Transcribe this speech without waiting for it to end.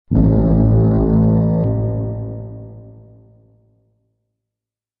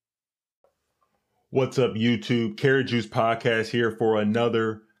What's up, YouTube? Carrot Juice Podcast here for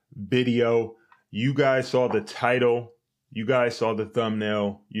another video. You guys saw the title. You guys saw the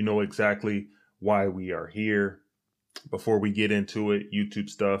thumbnail. You know exactly why we are here. Before we get into it, YouTube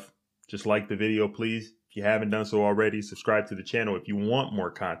stuff, just like the video, please. If you haven't done so already, subscribe to the channel if you want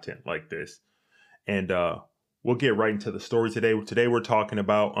more content like this. And we'll get right into the story today. Today we're talking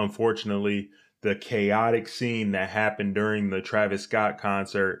about, unfortunately, the chaotic scene that happened during the Travis Scott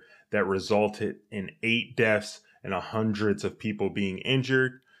concert that resulted in 8 deaths and hundreds of people being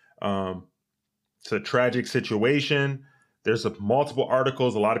injured. It's a tragic situation. There's multiple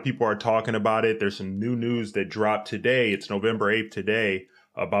articles. A lot of people are talking about it. There's some new news that dropped today. It's November 8th today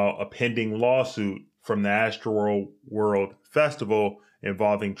about a pending lawsuit from the Astroworld Festival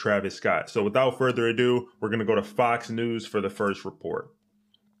involving Travis Scott. So without further ado, we're going to go to Fox News for the first report.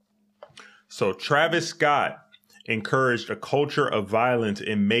 So Travis Scott encouraged a culture of violence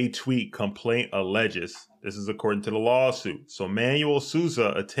in May tweet, complaint alleges. This is according to the lawsuit. So Manuel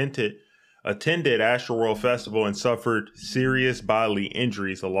Souza attended Astroworld Festival and suffered serious bodily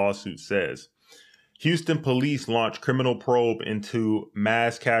injuries, the lawsuit says. Houston police launched criminal probe into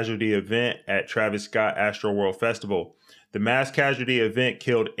mass casualty event at Travis Scott Astroworld Festival. The mass casualty event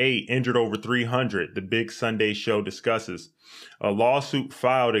killed 8, injured over 300, the Big Sunday Show discusses. A lawsuit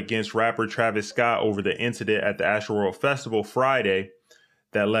filed against rapper Travis Scott over the incident at the Astroworld Festival Friday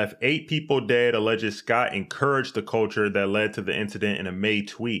that left 8 people dead alleges Scott encouraged the culture that led to the incident in a May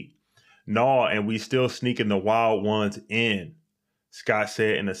tweet. "Nah, and we still sneaking the wild ones in," Scott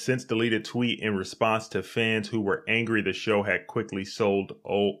said in a since-deleted tweet in response to fans who were angry the show had quickly sold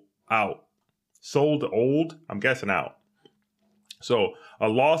out. Sold old? I'm guessing out. So, a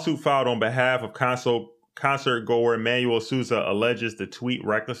lawsuit filed on behalf of concert goer Manuel Souza alleges the tweet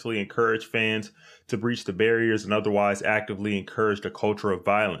recklessly encouraged fans to breach the barriers and otherwise actively encouraged a culture of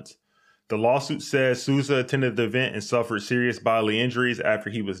violence. The lawsuit says Souza attended the event and suffered serious bodily injuries after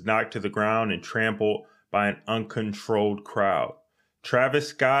he was knocked to the ground and trampled by an uncontrolled crowd. Travis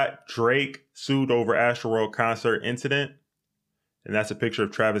Scott, Drake sued over Astroworld concert incident. And that's a picture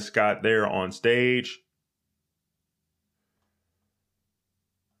of Travis Scott there on stage.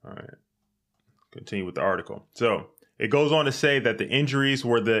 All right. Continue with the article. So it goes on to say that the injuries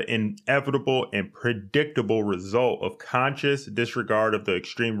were the inevitable and predictable result of conscious disregard of the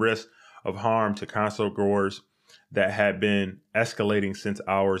extreme risk of harm to concert goers that had been escalating since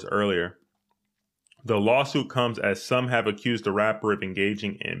hours earlier. The lawsuit comes as some have accused the rapper of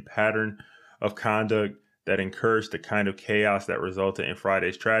engaging in pattern of conduct that encouraged the kind of chaos that resulted in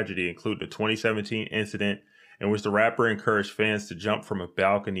Friday's tragedy, including the 2017 incident in which the rapper encouraged fans to jump from a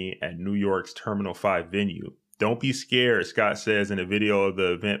balcony at New York's Terminal 5 venue. "Don't be scared," Scott says in a video of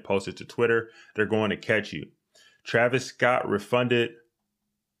the event posted to Twitter. "They're going to catch you." Travis Scott refunded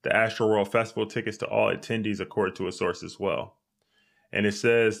the Astroworld Festival tickets to all attendees, according to a source as well. And it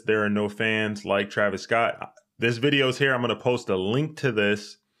says there are no fans like Travis Scott. This video is here. I'm going to post a link to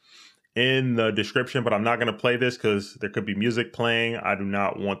this in the description, but I'm not going to play this because there could be music playing. I do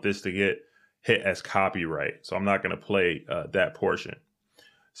not want this to get hit as copyright, so I'm not going to play that portion.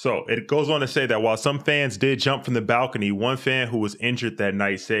 So it goes on to say that while some fans did jump from the balcony, one fan who was injured that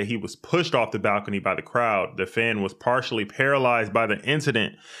night said he was pushed off the balcony by the crowd. The fan was partially paralyzed by the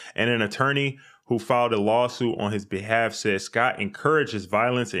incident, and an attorney who filed a lawsuit on his behalf said Scott encourages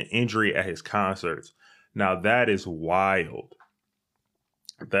violence and injury at his concerts. Now that is wild.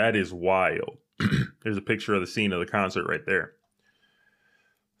 That is wild. There's a picture of the scene of the concert right there.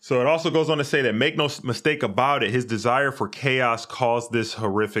 So it also goes on to say that make no mistake about it, his desire for chaos caused this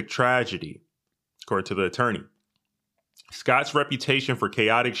horrific tragedy, according to the attorney. Scott's reputation for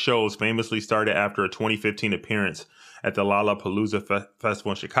chaotic shows famously started after a 2015 appearance at the Lollapalooza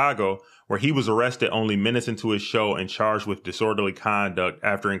Festival in Chicago, where he was arrested only minutes into his show and charged with disorderly conduct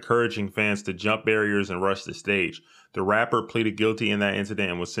after encouraging fans to jump barriers and rush the stage. The rapper pleaded guilty in that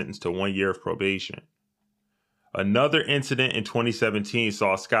incident and was sentenced to 1 year of probation. Another incident in 2017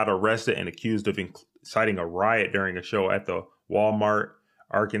 saw Scott arrested and accused of inciting a riot during a show at the Walmart,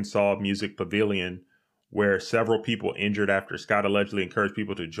 Arkansas Music Pavilion, where several people injured after Scott allegedly encouraged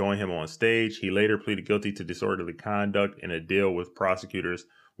people to join him on stage. He later pleaded guilty to disorderly conduct in a deal with prosecutors,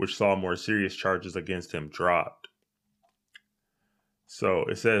 which saw more serious charges against him dropped. So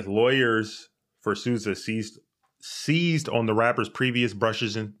it says lawyers for Souza seized on the rapper's previous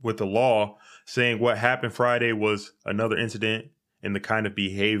brushes with the law, saying what happened Friday was another incident in the kind of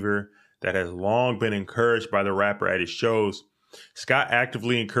behavior that has long been encouraged by the rapper at his shows. Scott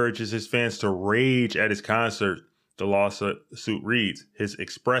actively encourages his fans to rage at his concert, the lawsuit reads. His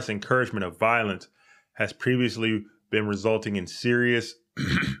express encouragement of violence has previously been resulting in serious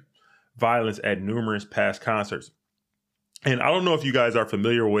violence at numerous past concerts. And I don't know if you guys are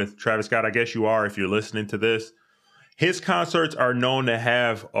familiar with Travis Scott. I guess you are if you're listening to this. His concerts are known to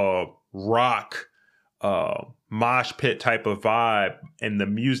have a rock, mosh pit type of vibe, and the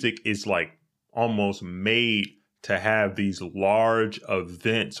music is like almost made to have these large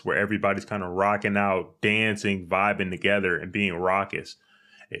events where everybody's kind of rocking out, dancing, vibing together, and being raucous.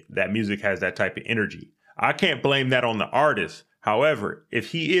 That music has that type of energy. I can't blame that on the artist. However, if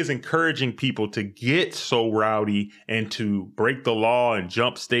he is encouraging people to get so rowdy and to break the law and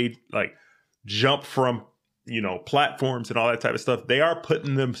jump from, platforms and all that type of stuff, they are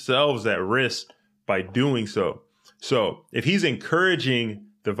putting themselves at risk by doing so. So if he's encouraging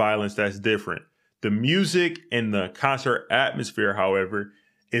the violence, that's different. The music and the concert atmosphere, however,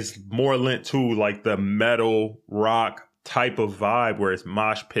 is more lent to like the metal rock type of vibe where it's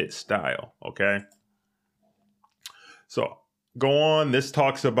mosh pit style. Okay. So go on. This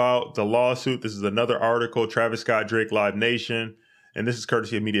talks about the lawsuit. This is another article. Travis Scott, Drake, Live Nation. And this is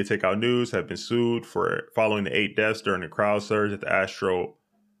courtesy of Media Takeout News, have been sued for following the 8 deaths during the crowd surge at the Astro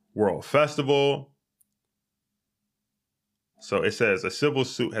World Festival. So it says a civil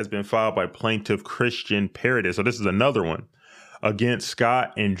suit has been filed by plaintiff Christian Paradis. So this is another one against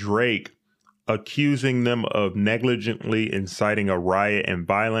Scott and Drake, accusing them of negligently inciting a riot and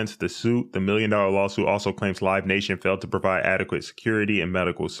violence. The suit, the $1 million lawsuit, also claims Live Nation failed to provide adequate security and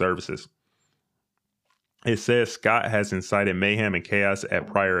medical services. It says Scott has incited mayhem and chaos at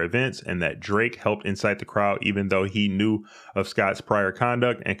prior events and that Drake helped incite the crowd even though he knew of Scott's prior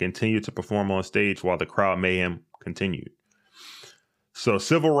conduct and continued to perform on stage while the crowd mayhem continued. So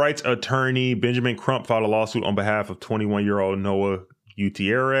civil rights attorney Benjamin Crump filed a lawsuit on behalf of 21-year-old Noah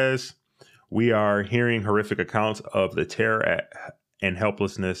Gutierrez. We are hearing horrific accounts of the terror and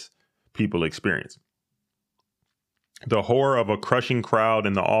helplessness people experience. The horror of a crushing crowd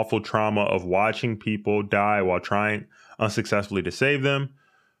and the awful trauma of watching people die while trying unsuccessfully to save them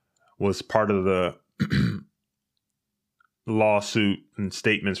was part of the lawsuit and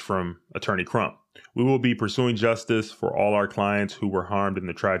statements from Attorney Crump. We will be pursuing justice for all our clients who were harmed in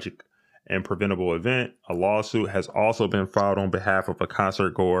the tragic and preventable event. A lawsuit has also been filed on behalf of a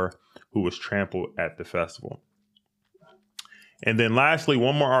concert goer who was trampled at the festival. And then lastly,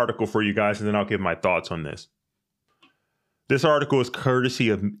 one more article for you guys, and then I'll give my thoughts on this. This article is courtesy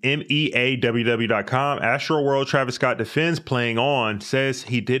of MEAWW.com. Astroworld Travis Scott defends playing on, says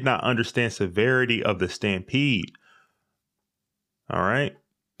he did not understand severity of the stampede. All right.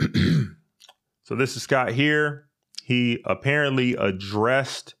 So this is Scott here. He apparently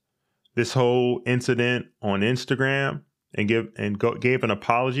addressed this whole incident on Instagram and gave an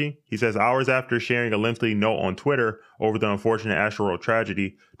apology. He says, hours after sharing a lengthy note on Twitter over the unfortunate Astroworld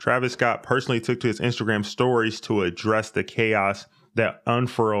tragedy, Travis Scott personally took to his Instagram stories to address the chaos that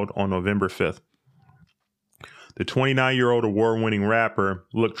unfurled on November 5th. The 29-year-old award-winning rapper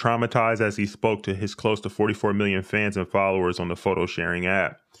looked traumatized as he spoke to his close to 44 million fans and followers on the photo sharing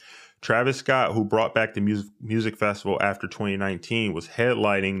app. Travis Scott, who brought back the music festival after 2019, was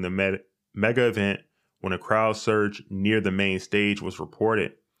headlining the mega event when a crowd surge near the main stage was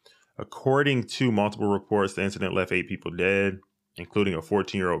reported. According to multiple reports, the incident left 8 people dead, including a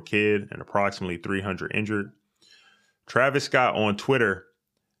 14-year-old kid and approximately 300 injured. Travis Scott on Twitter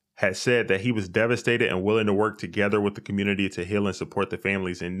had said that he was devastated and willing to work together with the community to heal and support the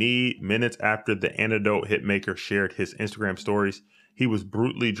families in need. Minutes after the Antidote hitmaker shared his Instagram stories, he was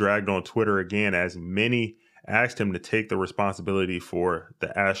brutally dragged on Twitter again as many asked him to take the responsibility for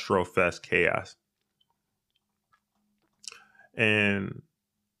the Astrofest chaos. And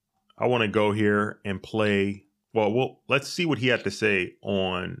I want to go here and play. Well, let's see what he had to say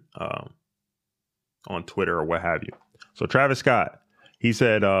on Twitter or what have you. So Travis Scott, he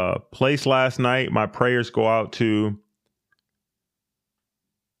said, place last night. My prayers go out to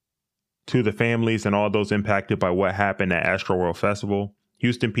the families and all those impacted by what happened at Astroworld Festival.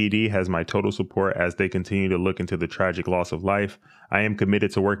 Houston PD has my total support as they continue to look into the tragic loss of life. I am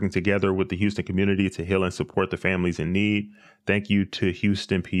committed to working together with the Houston community to heal and support the families in need. Thank you to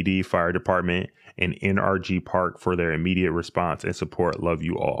Houston PD, Fire Department, and NRG Park for their immediate response and support. Love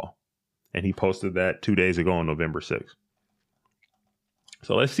you all. And he posted that 2 days ago on November 6th.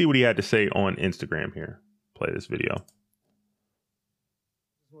 So let's see what he had to say on Instagram here. Play this video.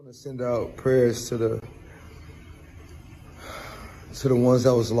 I want to send out prayers to the ones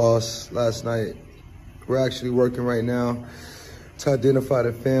that was lost last night. We're actually working right now to identify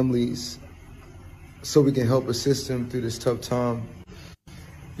the families so we can help assist them through this tough time.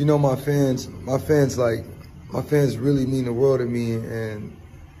 You know, my fans really mean the world to me, and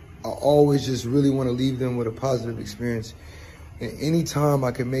I always just really want to leave them with a positive experience. And anytime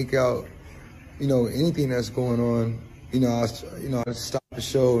I can make out, anything that's going on, I stop the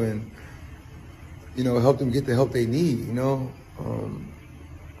show and, help them get the help they need,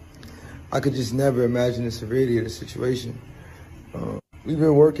 I could just never imagine the severity of the situation. We've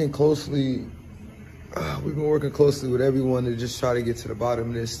been working closely with everyone to just try to get to the bottom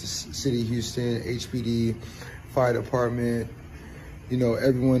of this. The City of Houston, HPD, Fire Department,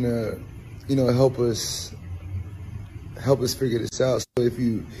 everyone to, help us figure this out. So if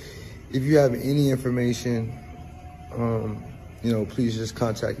you have any information, please just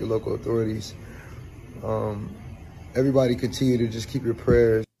contact your local authorities. Everybody continue to just keep your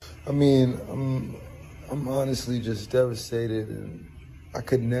prayers. I mean, I'm honestly just devastated, and I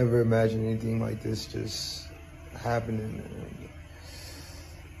could never imagine anything like this just happening. And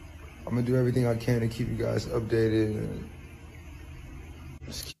I'm gonna do everything I can to keep you guys updated and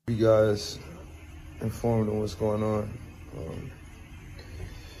just keep you guys informed on what's going on.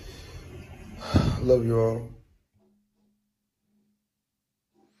 Love you all.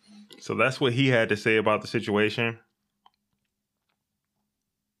 So that's what he had to say about the situation.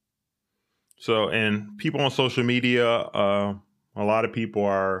 So, and people on social media, a lot of people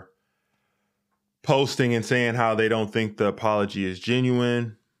are posting and saying how they don't think the apology is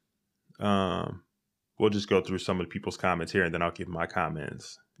genuine. We'll just go through some of the people's comments here, and then I'll give my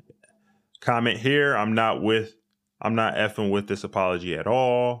comments. Comment here, I'm not effing with this apology at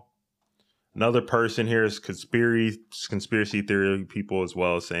all. Another person here is conspiracy theory people as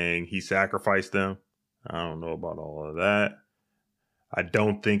well, saying he sacrificed them. I don't know about all of that. I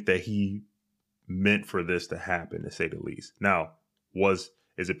don't think that he meant for this to happen, to say the least. Now, is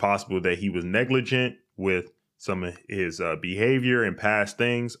it possible that he was negligent with some of his behavior and past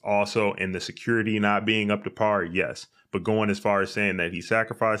things? Also, in the security not being up to par, yes. But going as far as saying that he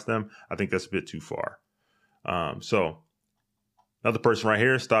sacrificed them, I think that's a bit too far. So another person right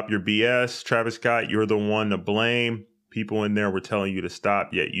here, stop your BS. Travis Scott, you're the one to blame. People in there were telling you to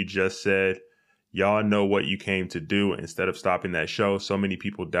stop, yet you just said, y'all know what you came to do. Instead of stopping that show, so many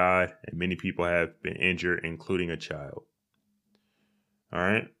people died and many people have been injured, including a child. All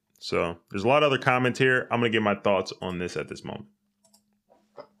right. So there's a lot of other comments here. I'm going to get my thoughts on this at this moment.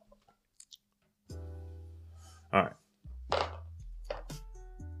 All right.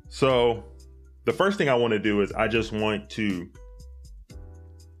 So the first thing I want to do is I just want to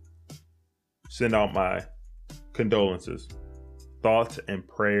send out my condolences, thoughts and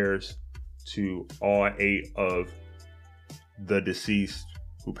prayers to all 8 of the deceased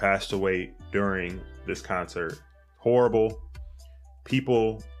who passed away during this concert. Horrible.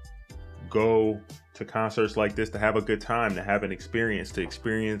 People go to concerts like this to have a good time, to have an experience, to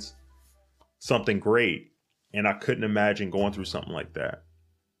experience something great. And I couldn't imagine going through something like that.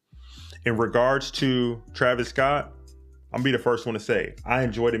 In regards to Travis Scott, I'm gonna be the first one to say, I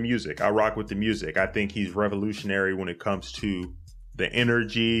enjoy the music. I rock with the music. I think he's revolutionary when it comes to the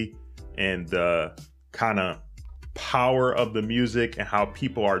energy and the kind of power of the music and how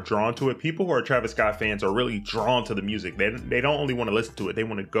people are drawn to it. People who are Travis Scott fans are really drawn to the music. They don't only want to listen to it. They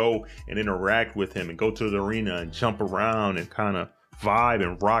want to go and interact with him and go to the arena and jump around and kind of vibe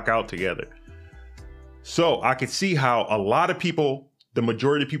and rock out together. So I could see how a lot of people, the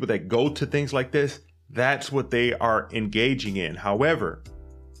majority of people that go to things like this, that's what they are engaging in. However,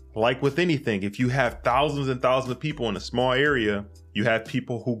 like with anything, if you have thousands and thousands of people in a small area, you have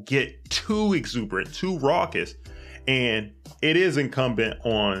people who get too exuberant, too raucous. And it is incumbent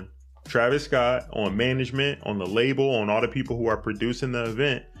on Travis Scott, on management, on the label, on all the people who are producing the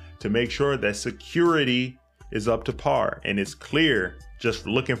event to make sure that security is up to par. And it's clear, just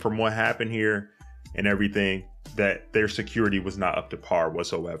looking from what happened here and everything, that their security was not up to par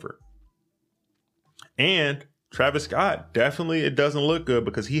whatsoever. And Travis Scott, definitely it doesn't look good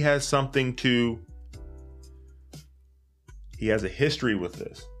because he has he has a history with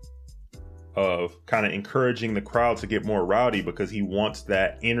this of kind of encouraging the crowd to get more rowdy because he wants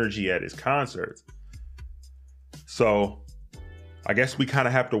that energy at his concerts. So I guess we kind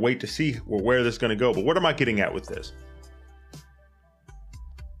of have to wait to see where this is going to go. But what am I getting at with this?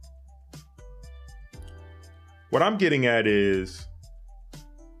 What I'm getting at is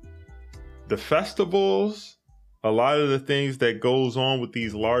the festivals, a lot of the things that goes on with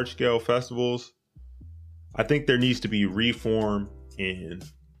these large scale festivals, I think there needs to be reform in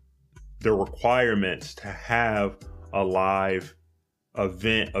the requirements to have a live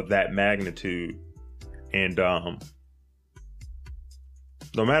event of that magnitude. And no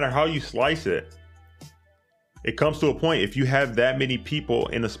matter how you slice it, it comes to a point, if you have that many people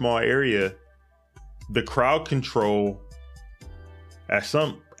in a small area, the crowd control at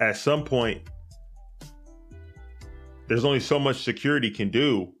some point, there's only so much security can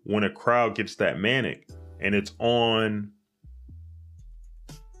do when a crowd gets that manic, and it's on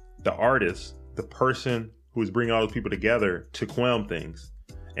the artist, the person who's bringing all those people together, to quell things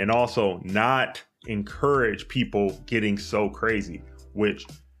and also not encourage people getting so crazy, which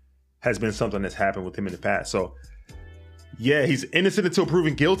has been something that's happened with him in the past. So yeah, he's innocent until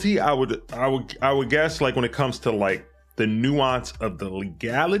proven guilty. I would guess, like, when it comes to like the nuance of the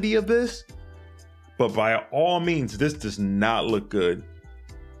legality of this, but by all means, this does not look good.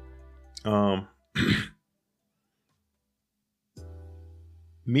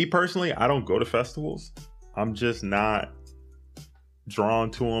 Me personally, I don't go to festivals. I'm just not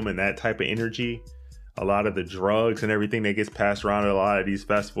drawn to them and that type of energy. A lot of the drugs and everything that gets passed around at a lot of these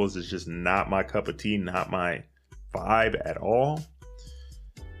festivals is just not my cup of tea, not my vibe at all.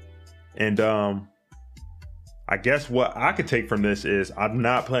 And I guess what I could take from this is I'm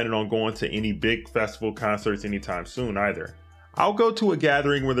not planning on going to any big festival concerts anytime soon either. I'll go to a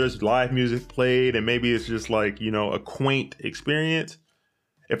gathering where there's live music played and maybe it's just like, you know, a quaint experience.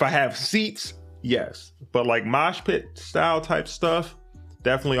 If I have seats, yes. But like mosh pit style type stuff,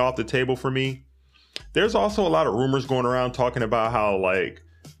 definitely off the table for me. There's also a lot of rumors going around talking about how like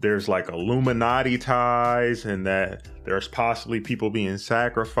there's like Illuminati ties and that there's possibly people being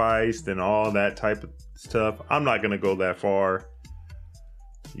sacrificed and all that type of stuff. I'm not going to go that far.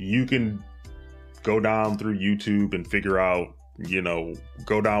 You can go down through YouTube and figure out, you know,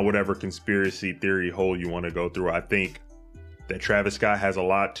 go down whatever conspiracy theory hole you want to go through. I think that Travis Scott has a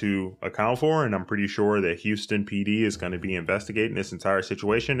lot to account for, and I'm pretty sure that Houston PD is going to be investigating this entire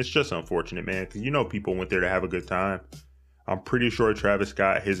situation. It's just unfortunate, man, because you know people went there to have a good time. I'm pretty sure Travis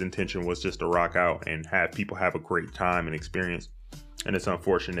Scott, his intention was just to rock out and have people have a great time and experience, and it's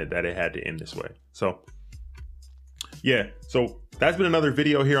unfortunate that it had to end this way. So yeah, so that's been another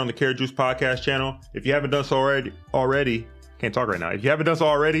video here on the Carrot Juice Podcast channel. If you haven't done so already, can't talk right now. If you haven't done so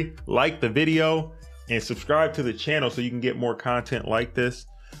already, like the video and subscribe to the channel so you can get more content like this.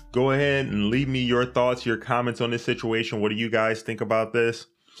 Go ahead and leave me your thoughts, your comments on this situation. What do you guys think about this?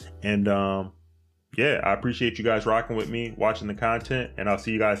 And yeah, I appreciate you guys rocking with me, watching the content, and I'll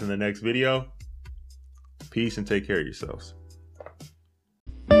see you guys in the next video. Peace and take care of yourselves.